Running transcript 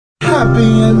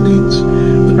happy endings,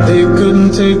 but they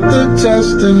couldn't take the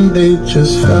test and they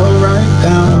just fell right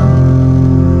down.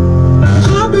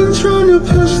 I've been trying to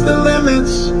push the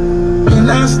limits, been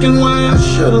asking why I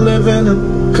should live in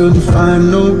it, couldn't find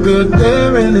no good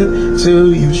there in it,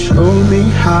 till you showed me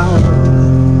how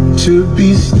to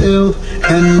be still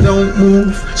and don't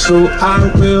move. So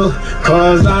I will,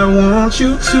 cause I want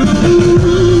you to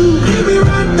keep me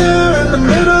right there in the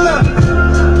middle of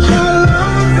your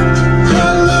love,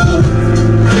 your love.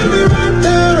 Keep me right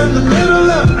there in the middle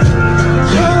of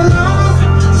your love.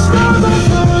 Stars will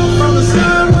fall from the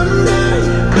sky one day,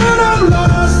 when I'm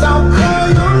lost I'll call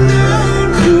your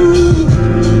name too.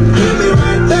 Keep me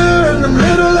right there in the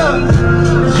middle of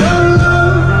your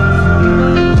love.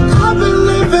 I've been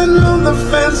living on the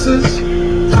fences,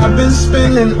 I've been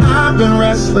spinning, I've been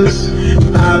restless,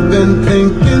 I've been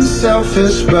thinking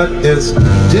selfish, but it's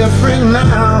different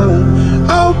now.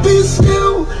 I'll be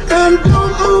still and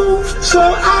don't move, so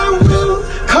I will,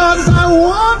 cause I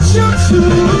want you to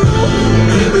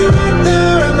keep me right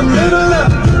there in the middle of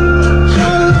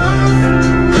your love,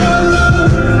 your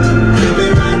love. Keep me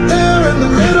right there in the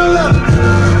middle of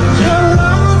your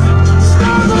love.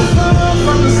 Stars will fall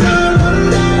from the sky one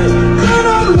day, when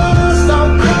I'm lost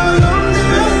I'll call your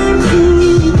name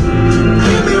too.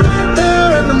 Keep me right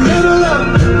there in the middle of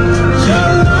your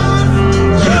love,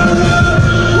 your love.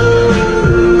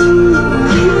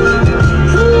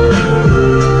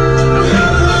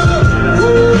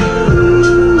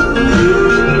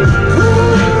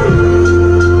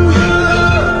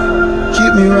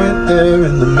 Keep me right there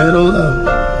in the middle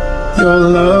of your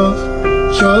love,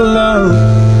 your love.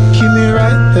 Keep me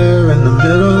right there in the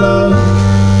middle of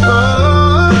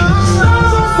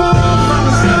stars will fall from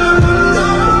the sky one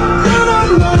day, when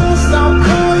I'm lost I'll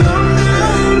call your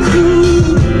name too.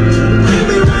 Keep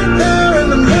me right there in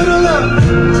the middle of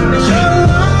your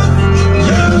love,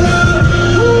 your love. Your love.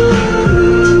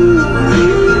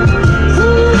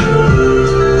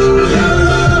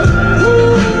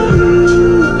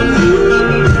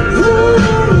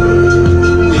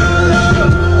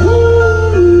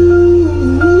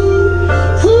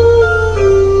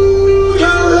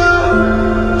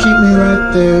 Keep me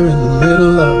right there in the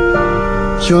middle of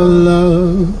your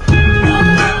love.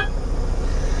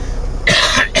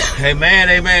 Amen,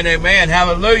 amen, amen.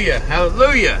 Hallelujah,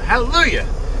 hallelujah, hallelujah.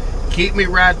 Keep me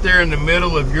right there in the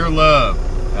middle of your love.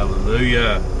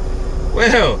 Hallelujah.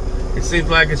 Well, it seems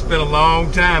like it's been a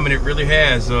long time, and it really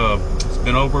has. It's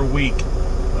been over a week.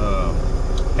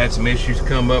 Had some issues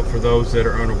come up for those that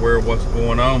are unaware of what's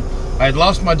going on. I had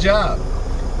lost my job,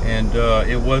 and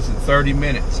it wasn't 30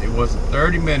 minutes. It wasn't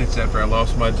 30 minutes after I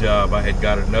lost my job, I had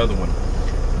got another one.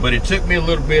 But it took me a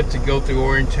little bit to go through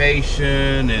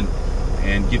orientation and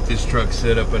get this truck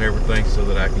set up and everything so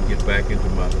that I can get back into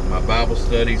my Bible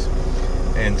studies.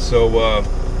 And so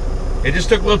it just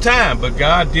took a little time, but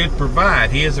God did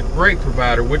provide. He is a great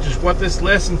provider, which is what this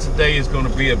lesson today is going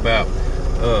to be about.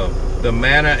 The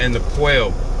manna and the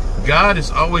quail. God is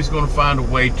always going to find a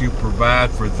way to provide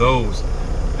for those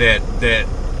that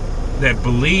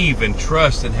believe and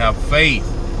trust and have faith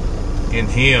in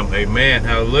Him. Amen.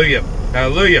 Hallelujah.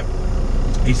 Hallelujah.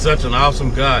 He's such an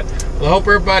awesome God. Well, I hope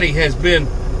everybody has been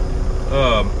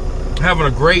having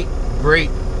a great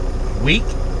week.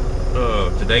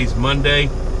 Today's Monday,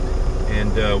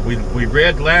 and we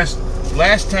read last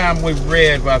time we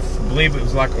read, I believe it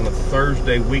was like on a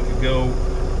Thursday week ago.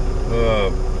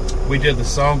 We did the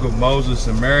Song of Moses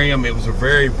and Miriam. It was a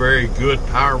very, very good,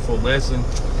 powerful lesson.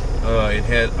 It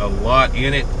had a lot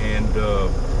in it, and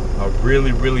I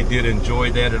really, really did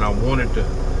enjoy that, and I wanted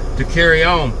to carry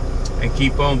on and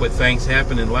keep on, but things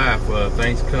happen in life.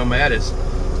 Things come at us,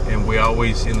 and we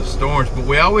always in the storms, but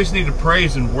we always need to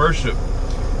praise and worship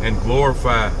and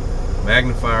glorify,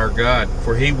 magnify our God,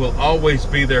 for He will always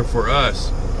be there for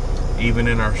us, even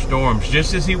in our storms,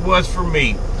 just as He was for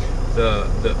me.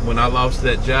 When I lost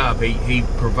that job, he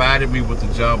provided me with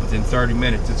a job within 30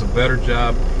 minutes. It's a better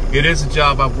job. It is a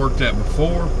job I've worked at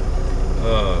before.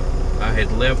 I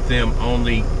had left them I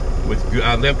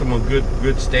left them on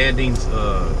good standings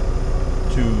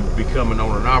to become an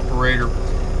owner and operator,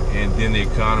 and then the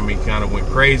economy kind of went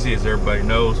crazy, as everybody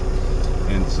knows,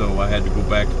 and so I had to go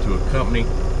back to a company.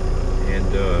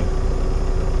 And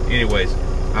anyways,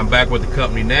 I'm back with the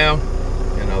company now,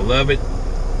 and I love it.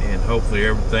 And hopefully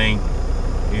everything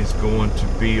is going to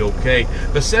be okay.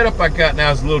 The setup I got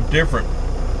now is a little different.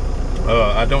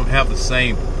 I don't have the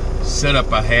same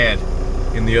setup I had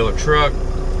in the other truck,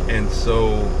 and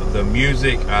so the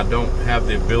music, I don't have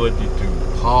the ability to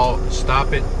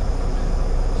stop it.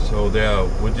 So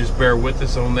we'll just bear with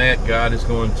us on that. God is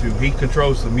going to, He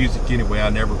controls the music anyway. I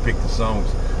never pick the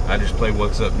songs. I just play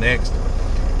what's up next.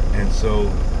 And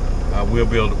so I will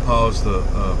be able to pause the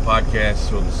podcast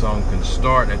so the song can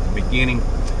start at the beginning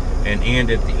and end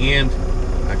at the end.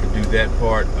 I can do that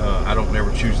part. I don't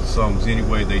never choose the songs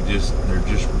anyway. They're just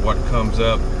what comes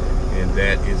up, and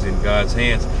that is in God's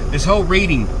hands. This whole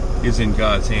reading is in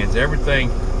God's hands.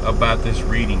 Everything about this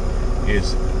reading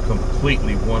is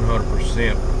completely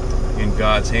 100% in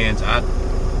God's hands.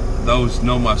 Those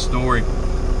know my story.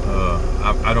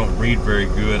 I don't read very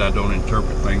good. I don't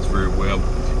interpret things very well.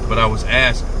 But I was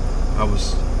asked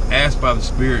by the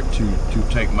Spirit to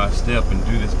take my step and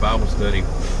do this Bible study.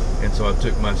 And so I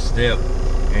took my step,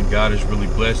 and God has really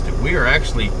blessed it. We are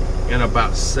actually in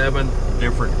about 7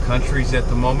 different countries at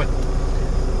the moment.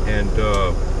 And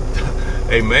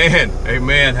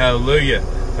amen, hallelujah,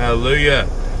 hallelujah.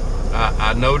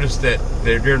 I noticed that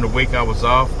during the week I was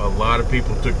off, a lot of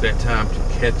people took that time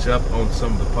to catch up on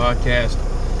some of the podcasts,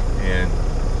 and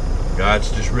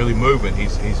God's just really moving.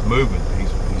 He's moving.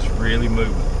 He's really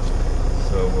moving.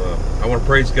 So I want to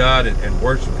praise God and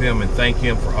worship Him and thank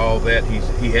Him for all that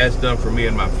He has done for me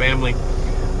and my family.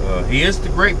 He is the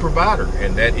great provider,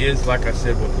 and that is, like I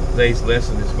said, what today's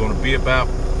lesson is going to be about.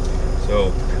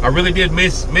 So I really did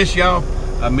miss y'all.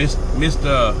 I missed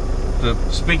the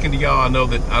speaking to y'all. I know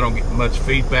that I don't get much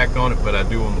feedback on it, but I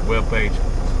do on the webpage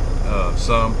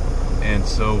some, and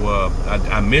so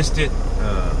I missed it.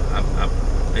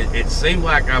 It seemed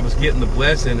like I was getting the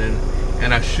blessing,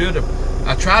 and I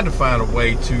tried to find a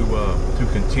way to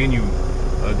continue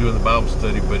doing the Bible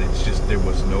study, but it's just there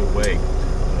was no way.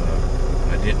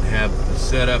 I didn't have the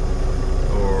setup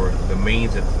or the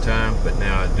means at the time, but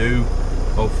now I do.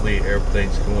 Hopefully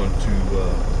everything's going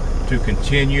to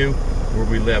continue where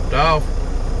we left off,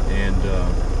 and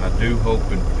I do hope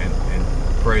and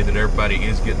pray that everybody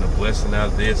is getting a blessing out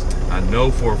of this. I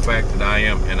know for a fact that I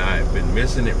am, and I have been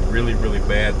missing it really, really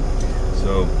bad.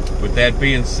 So with that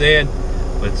being said,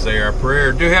 let's say our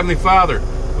prayer. Dear Heavenly Father,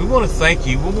 we want to thank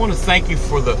you. We want to thank you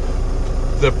for the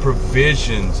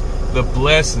provisions, the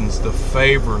blessings, the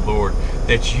favor, Lord,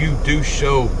 that you do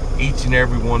show each and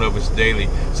every one of us daily.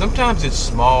 Sometimes it's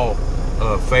small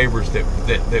favors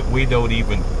that we don't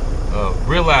even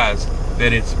realize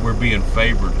that we're being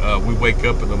favored. We wake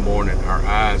up in the morning, our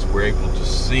eyes, we're able to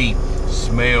see,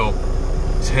 smell,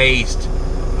 taste,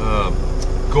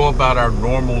 go about our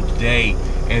normal day,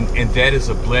 and that is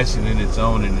a blessing in its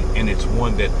own, and it's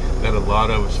one that a lot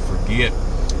of us forget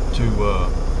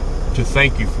to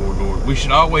thank you for, Lord. We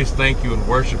should always thank you and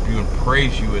worship you and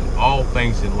praise you in all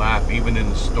things in life, even in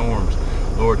the storms.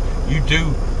 Lord, you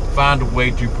do find a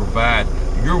way to provide.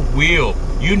 Your will,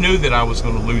 you knew that I was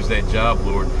going to lose that job,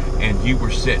 Lord, and you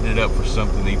were setting it up for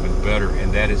something even better,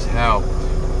 and that is how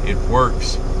it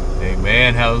works.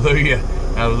 Amen. Hallelujah.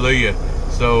 Hallelujah.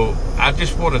 So I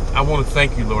want to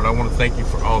thank you, Lord. I want to thank you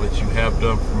for all that you have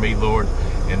done for me, Lord,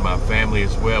 and my family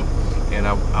as well. And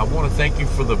I want to thank you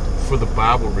for the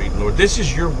Bible reading, Lord. This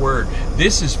is your word.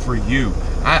 This is for you.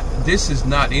 This is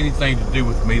not anything to do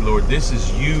with me, Lord. This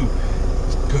is you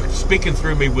speaking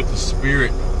through me with the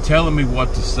Spirit, telling me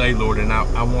what to say, Lord. And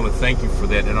I want to thank you for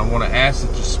that. And I want to ask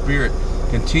that your Spirit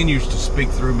continues to speak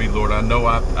through me, Lord. I know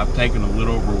I've taken a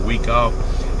little over a week off,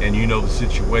 and you know the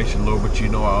situation, Lord, but you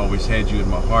know I always had you in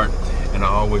my heart, and I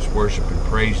always worshiped and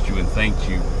praised you and thanked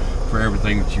you for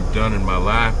everything that you've done in my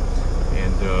life.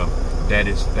 And that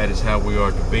is how we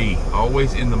are to be.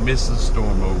 Always in the midst of the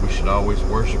storm, Lord, we should always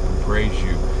worship and praise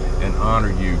you and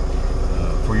honor you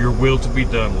for your will to be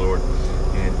done, Lord.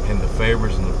 And the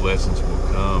favors and the blessings will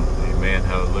come. Amen.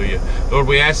 Hallelujah. Lord,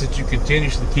 we ask that you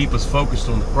continuously keep us focused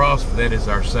on the cross, for that is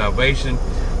our salvation.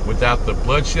 Without the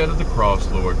bloodshed of the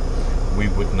cross, Lord, we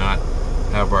would not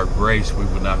have our grace. We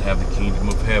would not have the kingdom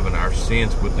of heaven. Our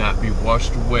sins would not be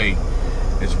washed away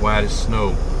as white as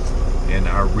snow, and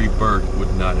our rebirth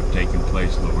would not have taken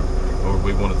place, Lord. Lord,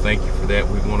 we want to thank you for that.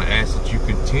 We want to ask that you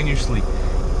continuously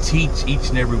teach each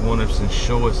and every one of us and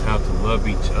show us how to love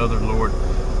each other, Lord.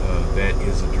 That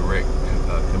is a direct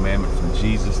commandment from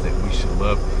Jesus, that we should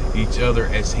love each other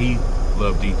as he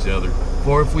loved each other.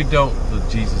 For if we don't,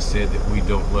 Jesus said that we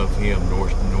don't love him, nor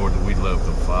do we love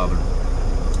the Father.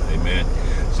 Amen.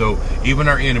 So even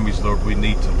our enemies, Lord, we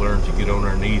need to learn to get on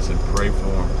our knees and pray for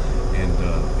them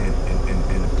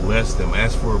and bless them.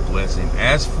 Ask for a blessing.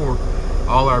 Ask for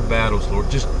all our battles,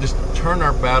 Lord. Just turn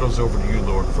our battles over to you,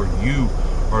 Lord, for you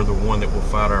are the one that will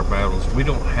fight our battles. We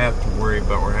don't have to worry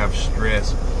about or have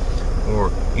stress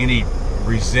or any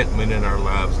resentment in our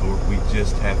lives, Lord. We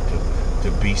just have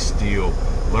to be still.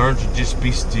 Learn to just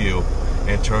be still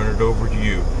and turn it over to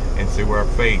you. And through our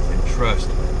faith and trust,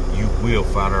 you will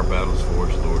fight our battles for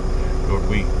us, Lord. Lord,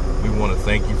 we want to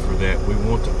thank you for that. We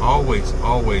want to always,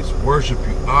 always worship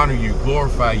you, honor you,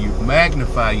 glorify you,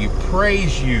 magnify you,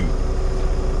 praise you,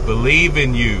 believe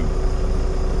in you,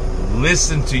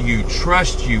 listen to you,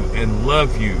 trust you, and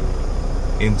love you.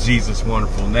 In Jesus'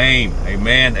 wonderful name.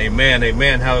 Amen, amen,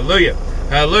 amen. Hallelujah,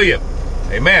 hallelujah,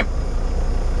 amen.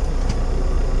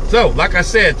 So, like I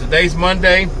said, today's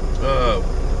Monday.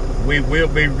 We will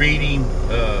be reading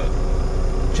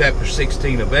chapter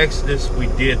 16 of Exodus. We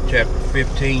did chapter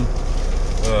 15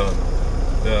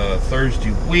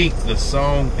 Thursday week, the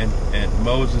song and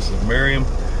Moses and Miriam.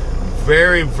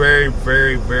 Very, very,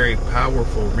 very, very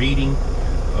powerful reading.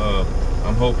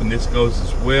 I'm hoping this goes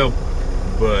as well,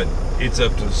 but it's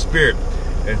up to the Spirit.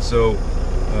 And so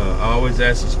I always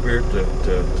ask the Spirit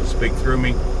to speak through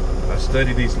me. I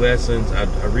study these lessons. I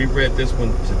reread this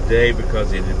one today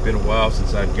because it had been a while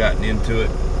since I'd gotten into it.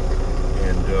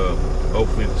 And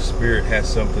hopefully the Spirit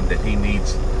has something that He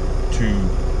needs to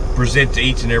present to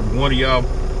each and every one of y'all.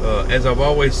 As I've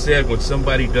always said, when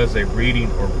somebody does a reading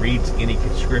or reads any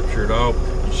scripture at all,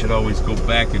 you should always go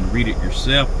back and read it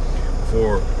yourself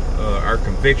for our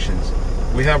convictions.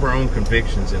 We have our own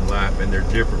convictions in life, and they're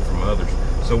different from others.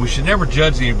 So we should never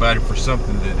judge anybody for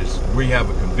something that we have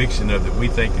a conviction of that we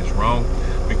think is wrong,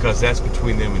 because that's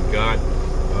between them and God.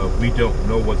 We don't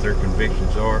know what their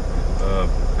convictions are.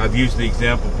 I've used the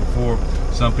example before.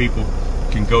 Some people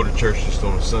can go to church just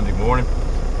on a Sunday morning,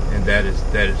 and that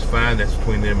is fine. That's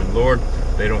between them and Lord.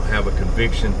 They don't have a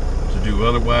conviction to do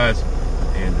otherwise,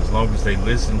 and as long as they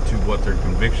listen to what their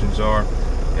convictions are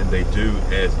and they do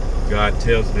as God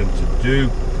tells them to do,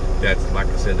 that's, like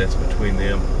I said, that's between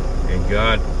them and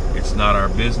God. It's not our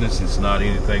business. It's not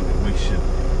anything that we should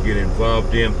get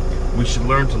involved in. We should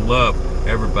learn to love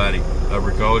everybody,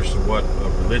 regardless of what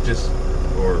religious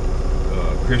or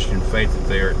Christian faith that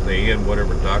they're in,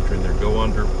 whatever doctrine they go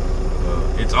under.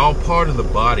 It's all part of the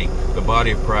body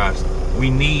of Christ. We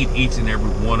need each and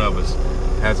every one of us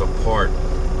has a part.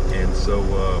 And so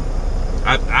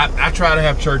I try to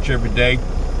have church every day.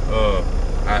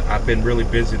 I've been really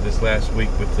busy this last week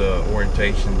with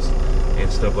orientations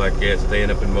and stuff like that,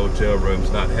 staying up in motel rooms,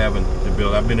 not having the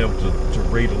ability. I've been able to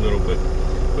read a little bit,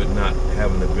 but not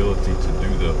having the ability to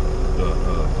do the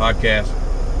podcast.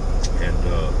 And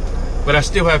but I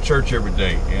still have church every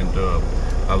day, and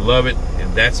I love it,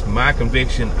 and that's my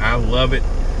conviction. I love it,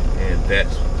 and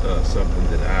that's something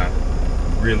that I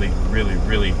really, really,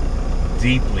 really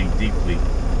deeply, deeply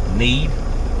need.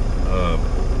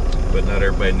 But not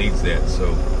everybody needs that.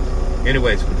 So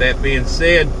anyways, with that being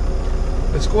said,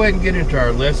 let's go ahead and get into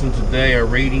our lesson today, our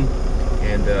reading.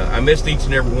 And I missed each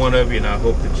and every one of you, and I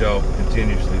hope that y'all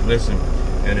continuously listen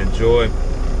and enjoy,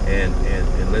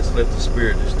 and let's let the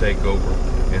Spirit just take over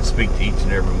and speak to each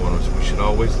and every one of us. We should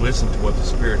always listen to what the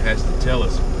Spirit has to tell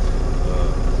us,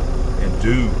 and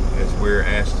do as we're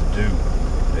asked to do.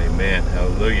 Amen.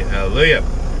 Hallelujah. Hallelujah.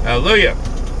 Hallelujah.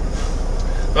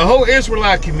 The whole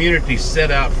Israelite community set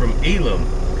out from Elim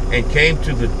and came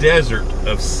to the desert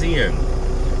of Sin,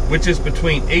 which is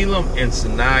between Elim and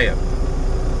Sinai.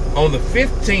 On the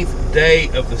 15th day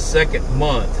of the second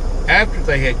month, after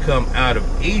they had come out of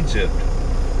Egypt,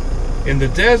 in the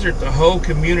desert the whole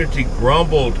community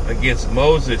grumbled against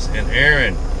Moses and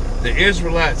Aaron. The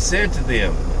Israelites said to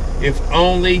them, "If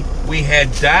only we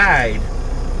had died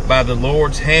by the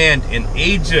Lord's hand in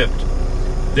Egypt,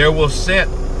 there we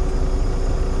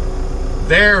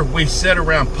sat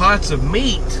around pots of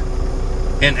meat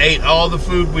and ate all the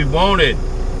food we wanted.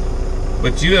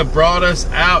 But you have brought us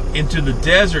out into the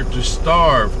desert to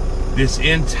starve this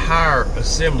entire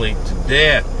assembly to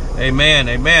death." Amen.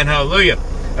 Amen. Hallelujah.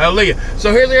 Hallelujah.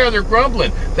 So here they are, they're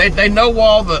grumbling. They know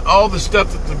all the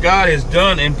stuff that the God has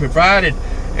done and provided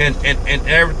and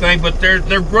everything, but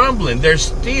they're grumbling. They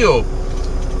still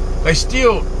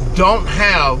don't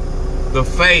have the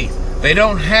faith. They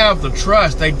don't have the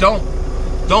trust. They don't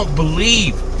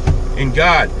believe in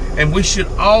God. And we should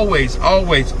always,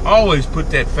 always, always put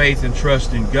that faith and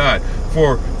trust in God.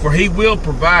 For He will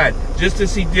provide, just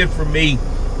as He did for me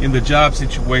in the job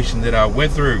situation that I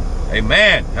went through.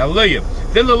 Amen. Hallelujah.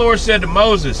 Then the Lord said to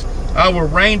Moses, "I will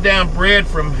rain down bread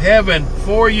from heaven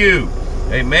for you."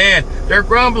 Amen. They're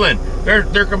grumbling.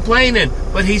 They're complaining,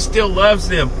 but He still loves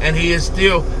them, and He is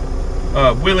still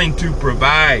willing to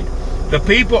provide. The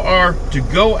people are to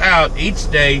go out each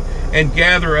day and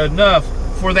gather enough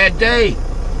for that day.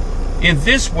 In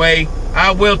this way,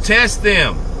 I will test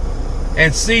them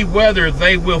and see whether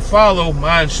they will follow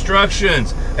my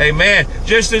instructions. Amen.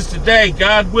 Just as today,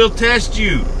 God will test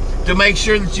you to make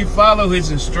sure that you follow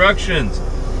His instructions.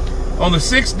 On the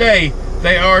 6th day,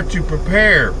 they are to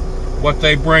prepare what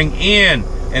they bring in,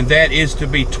 and that is to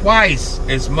be twice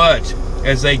as much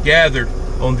as they gathered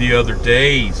on the other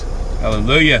days.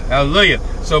 Hallelujah, hallelujah.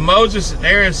 So Moses and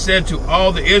Aaron said to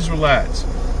all the Israelites,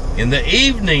 in the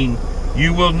evening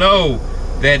you will know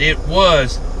that it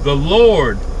was the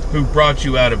Lord who brought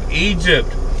you out of Egypt.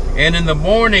 And in the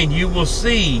morning you will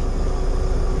see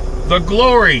the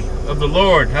glory of the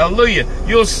Lord. Hallelujah.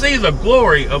 You'll see the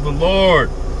glory of the Lord,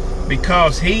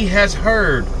 because he has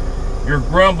heard your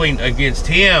grumbling against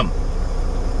him.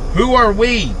 Who are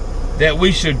we that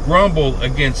we should grumble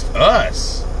against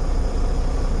us?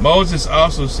 Moses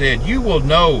also said, you will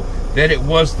know that it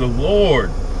was the Lord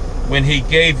when he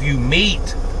gave you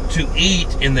meat to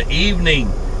eat in the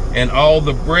evening and all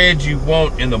the bread you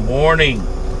want in the morning,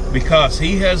 because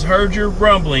he has heard your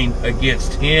grumbling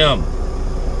against him.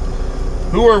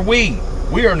 Who are we?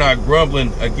 We are not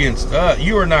grumbling against us.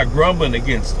 You are not grumbling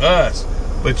against us,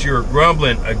 but you are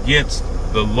grumbling against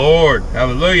the Lord.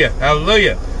 Hallelujah,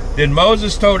 hallelujah. Then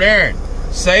Moses told Aaron,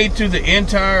 say to the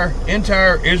entire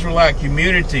Israelite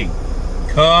community,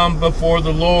 come before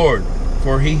the Lord,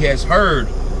 for he has heard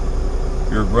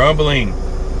your grumbling.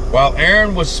 While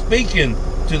Aaron was speaking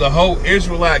to the whole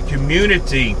Israelite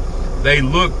community, they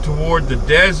looked toward the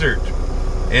desert,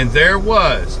 and there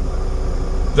was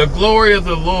the glory of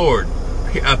the Lord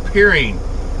appearing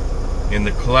in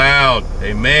the cloud.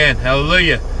 Amen.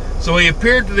 Hallelujah. So he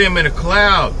appeared to them in a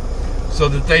cloud, so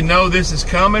that they know this is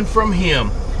coming from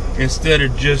him instead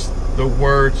of just the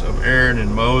words of Aaron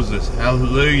and Moses.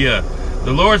 Hallelujah.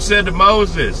 The Lord said to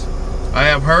Moses, I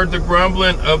have heard the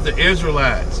grumbling of the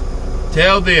Israelites.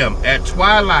 Tell them, at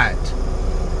twilight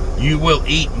you will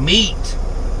eat meat,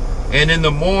 and in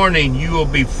the morning you will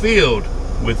be filled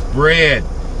with bread.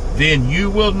 Then you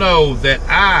will know that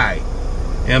I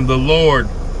am the Lord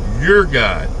your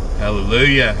God.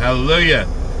 Hallelujah, hallelujah.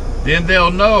 Then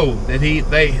they'll know that he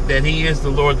is the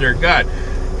Lord their God.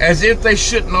 As if they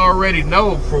shouldn't already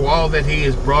know, for all that he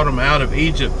has brought them out of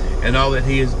Egypt and all that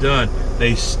he has done.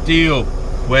 They still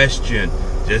question,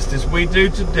 just as we do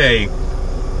today.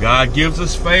 God gives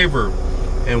us favor,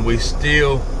 and we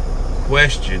still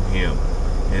question him.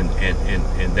 And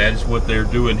that is what they're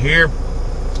doing here.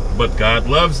 But God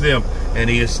loves them, and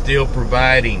he is still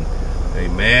providing.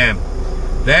 Amen.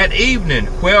 That evening,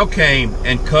 quail came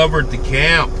and covered the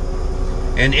camp.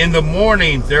 And in the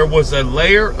morning, there was a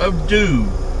layer of dew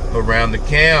around the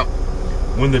camp.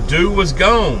 When the dew was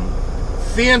gone,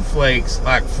 thin flakes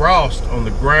like frost on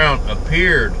the ground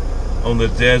appeared on the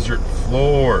desert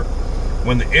floor.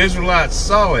 When the Israelites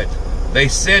saw it, they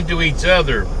said to each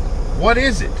other, what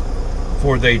is it?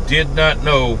 For they did not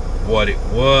know what it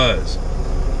was.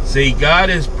 See, God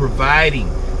is providing.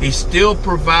 He's still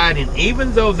providing.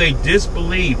 Even though they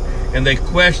disbelieve and they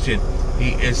question,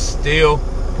 he is still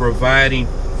providing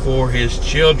for his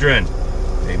children.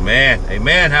 Amen.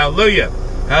 Amen. Hallelujah.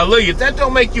 Hallelujah. If that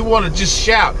don't make you want to just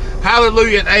shout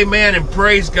hallelujah and amen and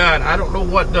praise God, I don't know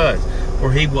what does.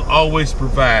 For he will always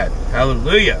provide.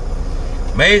 Hallelujah.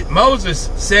 Moses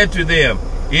said to them,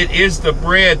 it is the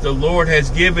bread the Lord has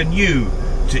given you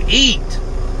to eat.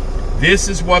 This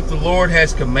is what the Lord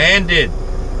has commanded.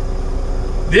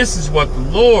 This is what the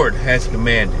Lord has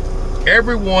commanded.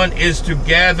 Everyone is to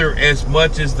gather as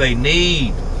much as they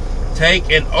need.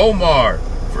 Take an omar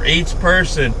for each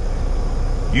person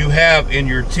you have in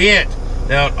your tent.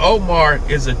 Now, an omar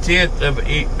is a tenth of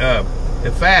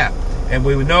ephah. And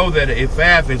we know that an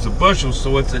ephah is a bushel,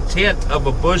 so it's a tenth of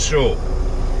a bushel.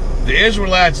 The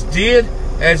Israelites did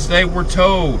as they were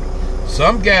told.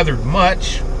 Some gathered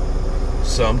much,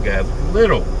 some gathered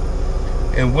little.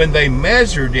 And when they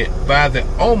measured it by the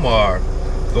omar,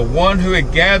 the one who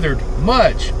had gathered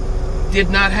much did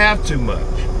not have too much,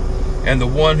 and the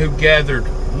one who gathered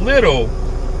little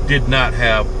did not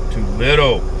have too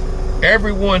little.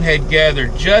 Everyone had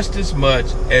gathered just as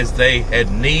much as they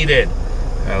had needed.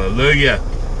 Hallelujah.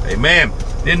 Amen.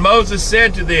 Then Moses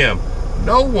said to them,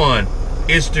 no one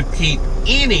is to keep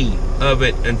any of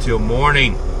it until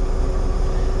morning.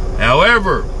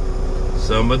 However,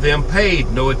 some of them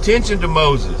paid no attention to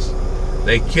Moses.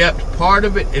 They kept part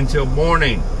of it until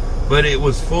morning, but it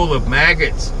was full of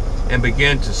maggots and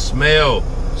began to smell.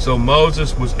 So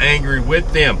Moses was angry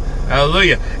with them.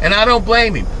 Hallelujah. And I don't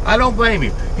blame him. I don't blame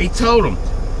him. He told them,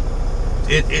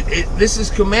 this is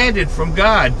commanded from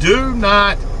God. Do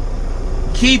not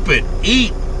keep it.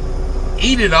 Eat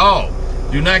it all.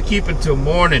 Do not keep it till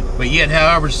morning. But yet,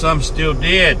 however, some still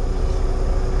did.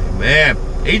 Amen.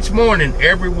 Each morning,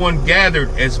 everyone gathered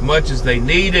as much as they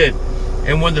needed.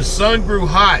 And when the sun grew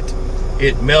hot,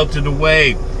 it melted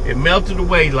away. It melted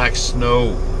away like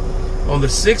snow. On the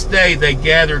sixth day, they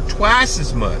gathered twice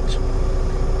as much,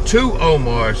 2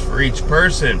 omars for each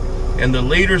person. And the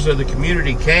leaders of the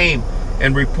community came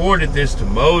and reported this to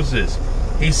Moses.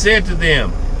 He said to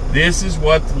them, "This is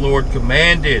what the Lord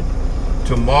commanded.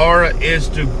 Tomorrow is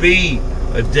to be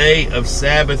a day of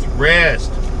Sabbath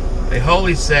rest, a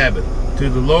holy Sabbath to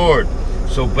the Lord.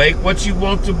 So bake what you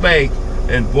want to bake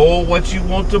and boil what you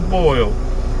want to boil.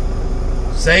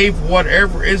 Save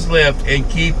whatever is left and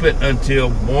keep it until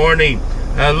morning."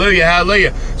 Hallelujah,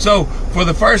 hallelujah. So for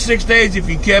the first 6 days, if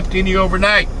you kept any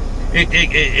overnight,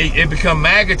 it become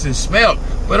maggots and smelt.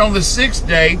 But on the 6th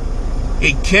day,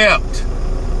 it kept.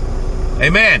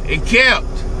 Amen. It kept.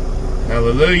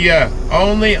 Hallelujah.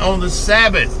 Only on the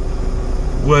Sabbath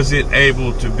was it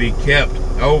able to be kept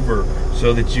over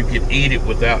so that you could eat it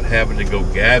without having to go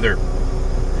gather.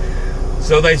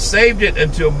 So they saved it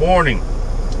until morning,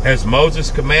 as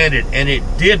Moses commanded, and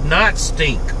it did not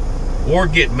stink or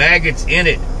get maggots in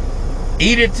it.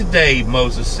 "Eat it today,"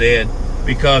 Moses said,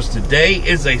 "because today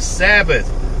is a Sabbath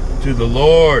to the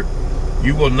Lord.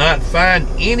 You will not find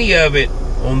any of it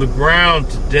on the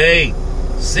ground today.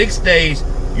 6 days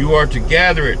you are to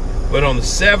gather it, but on the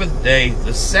 7th day,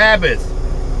 the Sabbath,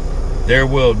 there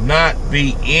will not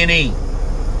be any."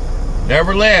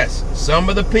 Nevertheless, some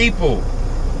of the people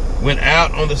went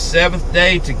out on the 7th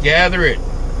day to gather it,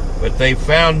 but they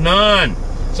found none.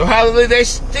 So hallelujah, they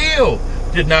still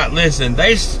did not listen.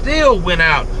 They still went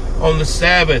out on the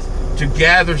Sabbath to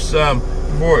gather some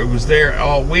before it was there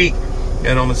all week.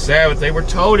 And on the Sabbath, they were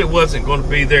told it wasn't going to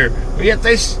be there, but yet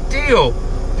they still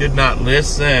did not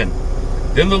listen.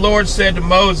 Then the Lord said to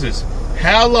Moses,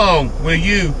 "How long will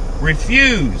you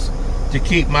refuse to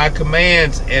keep my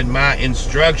commands and my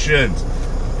instructions?"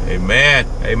 Amen.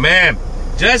 Amen.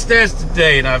 Just as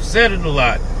today, and I've said it a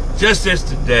lot, just as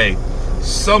today,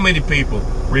 so many people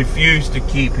refuse to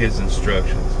keep his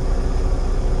instructions.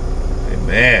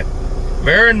 Amen.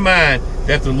 Bear in mind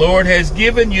that the Lord has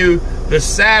given you the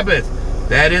Sabbath.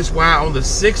 That is why on the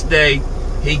 6th day,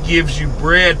 he gives you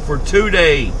bread for 2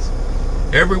 days.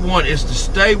 Everyone is to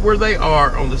stay where they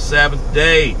are on the Sabbath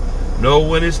day. No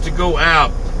one is to go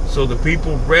out. So the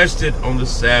people rested on the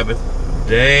Sabbath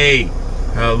day.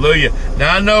 Hallelujah.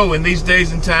 Now I know in these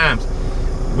days and times,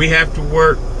 we have to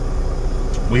work.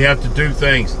 We have to do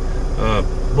things.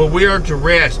 But we are to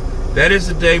rest. That is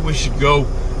the day we should go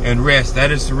and rest.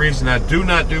 That is the reason I do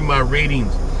not do my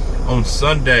readings on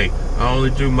Sunday. I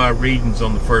only do my readings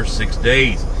on the first 6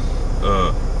 days.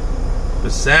 The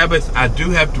Sabbath, I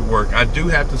do have to work. I do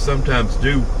have to sometimes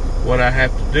do what I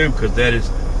have to do because that is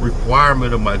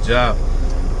requirement of my job.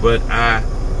 But I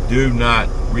do not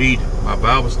read my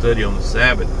Bible study on the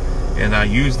Sabbath. And I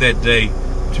use that day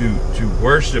to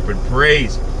worship and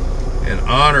praise and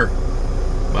honor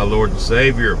my Lord and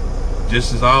Savior,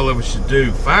 just as all of us should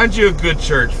do. Find you a good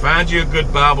church. Find you a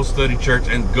good Bible study church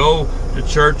and go to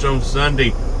church on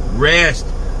Sunday. Rest,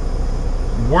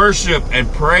 worship,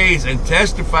 and praise, and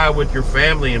testify with your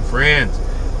family and friends.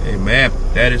 Amen.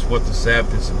 That is what the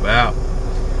Sabbath is about.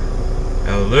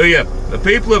 Hallelujah. The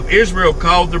people of Israel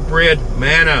called the bread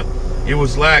manna. It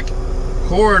was like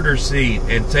coriander seed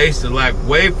and tasted like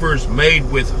wafers made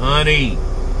with honey.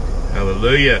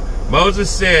 Hallelujah. Moses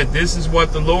said, "This is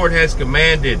what the Lord has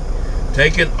commanded.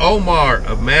 Take an omer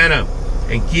of manna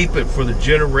and keep it for the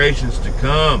generations to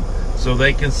come, so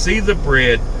they can see the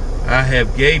bread I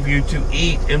have gave you to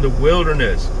eat in the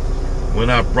wilderness when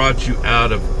I brought you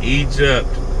out of Egypt."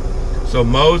 So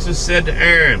Moses said to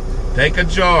Aaron, "Take a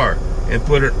jar and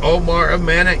put an omer of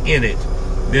manna in it.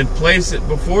 Then place it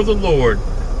before the Lord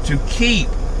to keep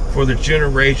for the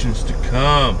generations to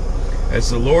come. As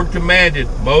the Lord commanded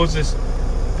Moses,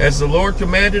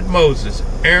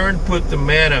 Aaron put the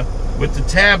manna with the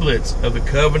tablets of the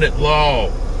covenant law,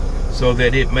 so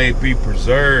that it may be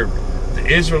preserved. The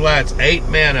Israelites ate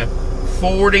manna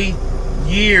 40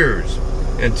 years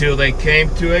until they came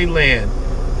to a land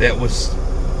that was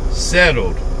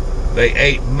settled. They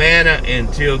ate manna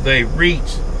until they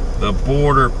reached the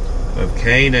border of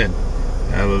Canaan.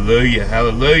 Hallelujah,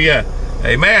 hallelujah,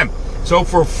 amen. So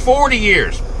for 40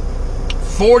 years,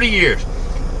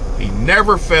 he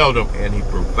never failed them, and he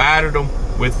provided them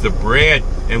with the bread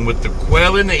and with the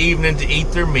quail in the evening to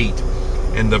eat their meat,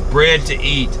 and the bread to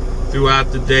eat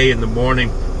throughout the day in the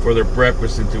morning for their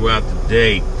breakfast and throughout the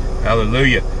day.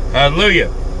 Hallelujah, hallelujah,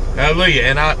 hallelujah.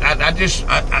 And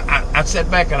I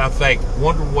sat back and I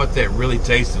wonder what that really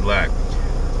tasted like.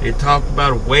 It talked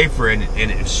about a wafer and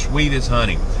it's sweet as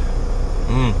honey.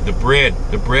 The bread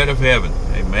of heaven.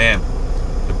 Amen.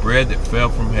 The bread that fell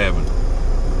from heaven.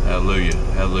 Hallelujah,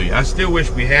 hallelujah. I still wish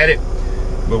we had it,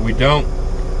 but we don't.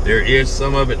 There is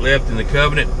some of it left in the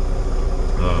covenant,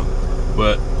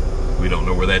 but we don't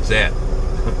know where that's at.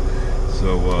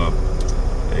 So,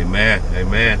 amen,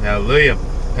 amen, hallelujah.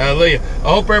 Hallelujah. I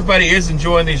hope everybody is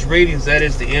enjoying these readings. That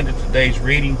is the end of today's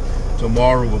reading.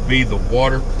 Tomorrow will be the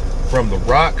water from the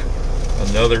rock.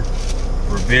 Another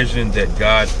provision that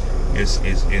God is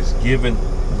giving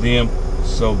them,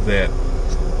 so that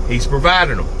He's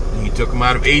providing them. He took them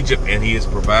out of Egypt, and He is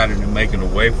providing and making a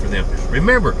way for them.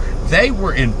 Remember, they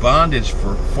were in bondage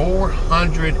for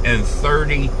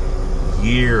 430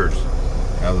 years.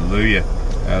 Hallelujah.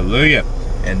 Hallelujah.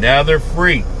 And now they're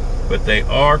free. But they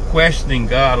are questioning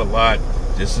God a lot,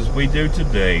 just as we do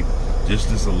today,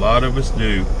 just as a lot of us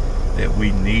do, that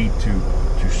we need to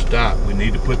stop. We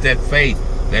need to put that faith,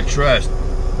 that trust.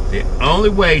 The only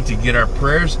way to get our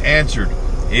prayers answered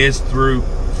is through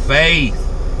faith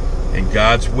and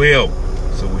God's will.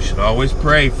 So we should always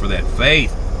pray for that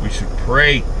faith. We should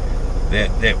pray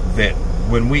that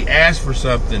when we ask for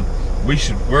something, we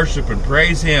should worship and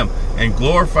praise Him and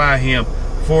glorify Him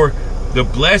for the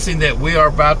blessing that we are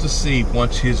about to see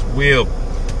once His will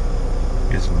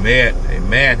is met.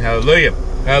 Amen. Hallelujah.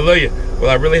 Hallelujah. Well,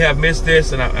 I really have missed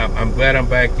this, and I'm glad I'm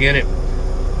back in it.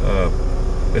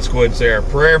 Let's go ahead and say our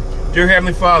prayer. Dear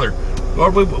Heavenly Father,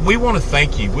 Lord, we want to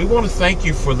thank You. We want to thank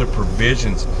You for the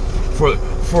provisions,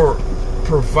 for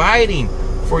providing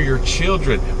for Your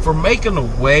children, for making a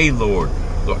way, Lord.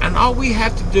 And all we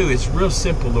have to do is real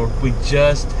simple, Lord. We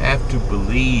just have to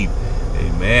believe.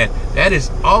 Amen. That is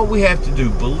all we have to do.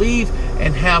 Believe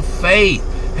and have faith.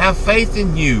 Have faith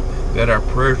in You that our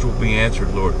prayers will be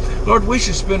answered, Lord. Lord, we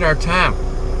should spend our time,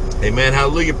 amen,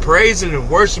 hallelujah, praising and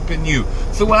worshiping You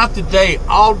throughout the day,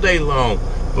 all day long,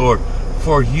 Lord,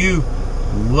 for You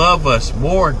love us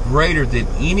more greater than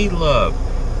any love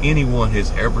anyone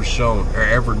has ever shown or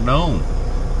ever known.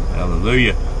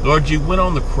 Hallelujah. Lord, You went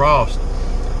on the cross,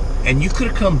 and You could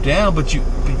have come down, but you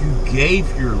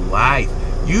gave Your life.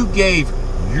 You gave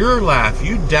Your life.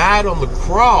 You died on the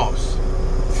cross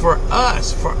for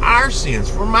us, for our sins,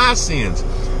 for my sins,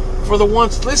 for the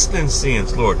ones listening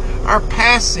sins, Lord, our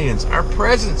past sins, our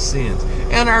present sins,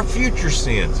 and our future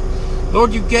sins.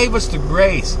 Lord, You gave us the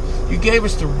grace. You gave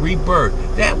us the rebirth.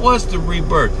 That was the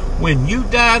rebirth. When You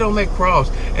died on that cross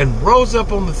and rose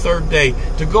up on the third day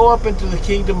to go up into the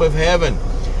kingdom of heaven,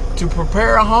 to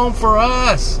prepare a home for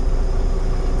us,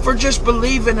 for just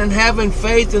believing and having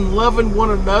faith and loving one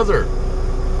another,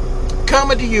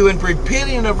 coming to You and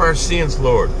repenting of our sins,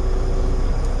 Lord,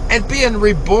 and being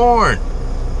reborn,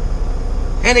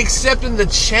 and accepting the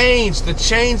change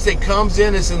that comes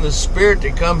in us and the Spirit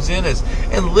that comes in us,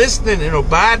 and listening and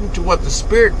abiding to what the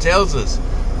Spirit tells us.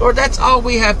 Lord, that's all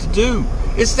we have to do.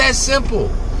 It's that simple.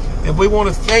 And we want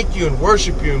to thank You and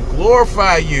worship You and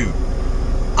glorify You,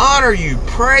 honor You,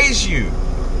 praise You,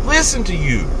 listen to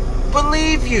You,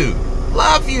 believe You,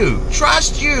 love You,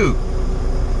 trust You.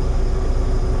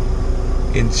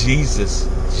 In Jesus'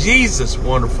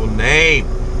 wonderful name.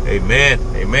 Amen.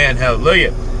 Amen.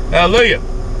 Hallelujah. Hallelujah.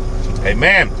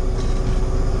 Amen.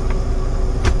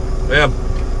 Well,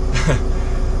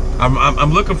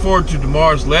 I'm looking forward to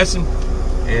tomorrow's lesson,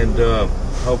 and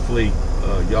hopefully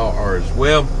y'all are as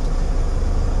well.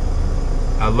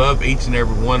 I love each and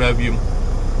every one of you.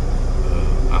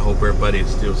 I hope everybody is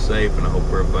still safe, and I hope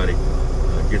everybody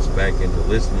gets back into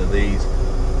listening to these.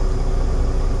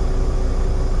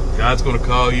 God's going to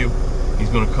call you. He's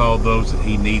going to call those that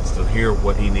He needs to hear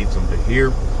what He needs them to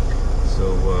hear.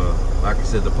 So, like I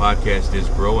said, the podcast is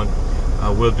growing.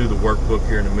 We'll do the workbook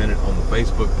here in a minute on the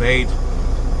Facebook page,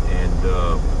 and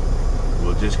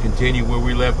we'll just continue where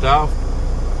we left off.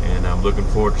 And I'm looking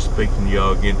forward to speaking to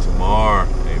y'all again tomorrow.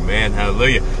 Amen.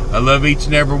 Hallelujah. I love each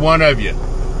and every one of you.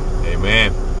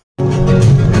 Amen.